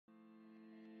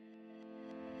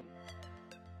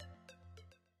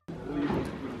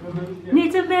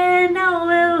Nitembe na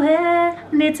wewe,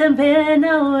 nitembe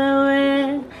na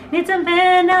wewe,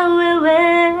 nitembe na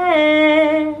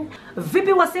wewe.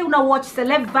 Vipi wase una watch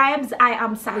Celeb Vibes? I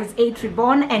am size 8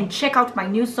 Reborn and check out my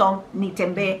new song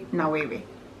Nitembe na wewe.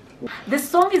 The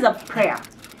song is a prayer.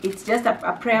 It's just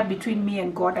a prayer between me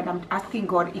and God, and I'm asking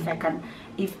God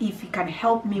if he can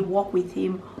help me walk with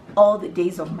him all the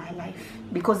days of my life,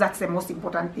 because that's the most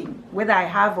important thing. Whether I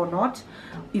have or not,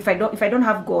 if I don't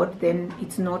have God, then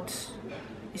it's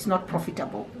not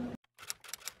profitable.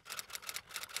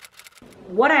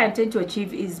 What I intend to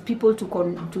achieve is people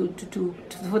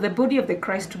for the body of the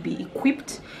Christ to be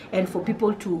equipped, and for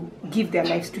people to give their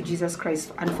lives to Jesus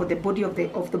Christ, and for the body of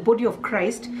the body of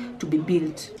Christ to be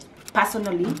built.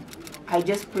 Personally, I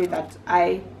just pray that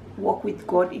I walk with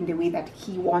God in the way that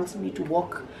he wants me to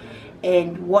walk,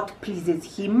 and what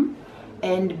pleases him,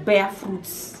 and bear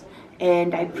fruits.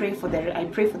 And I pray for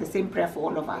the same prayer for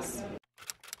all of us.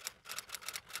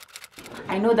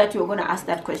 I know that you're going to ask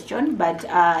that question, but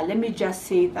let me just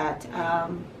say that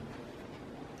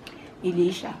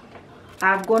Elisha,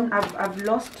 I've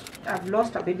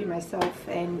lost a baby myself,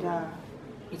 and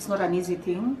it's not an easy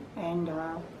thing, and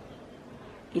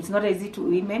it's not easy to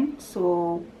women.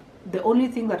 So the only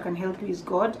thing that can help you is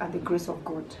God and the grace of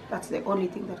God. That's the only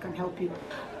thing that can help you.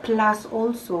 Plus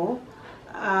also,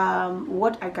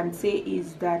 what I can say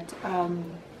is that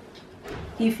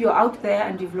if you're out there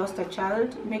and you've lost a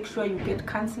child, make sure you get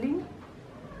counseling.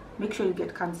 Make sure you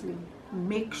get counseling.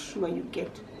 Make sure you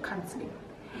get counseling.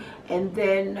 And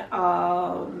then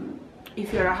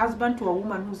if you're a husband to a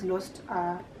woman who's lost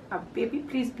a baby,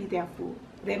 please be there for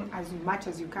them as much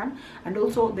as you can. And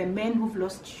also the men who've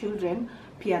lost children,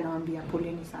 pia naambia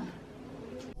poleni sana.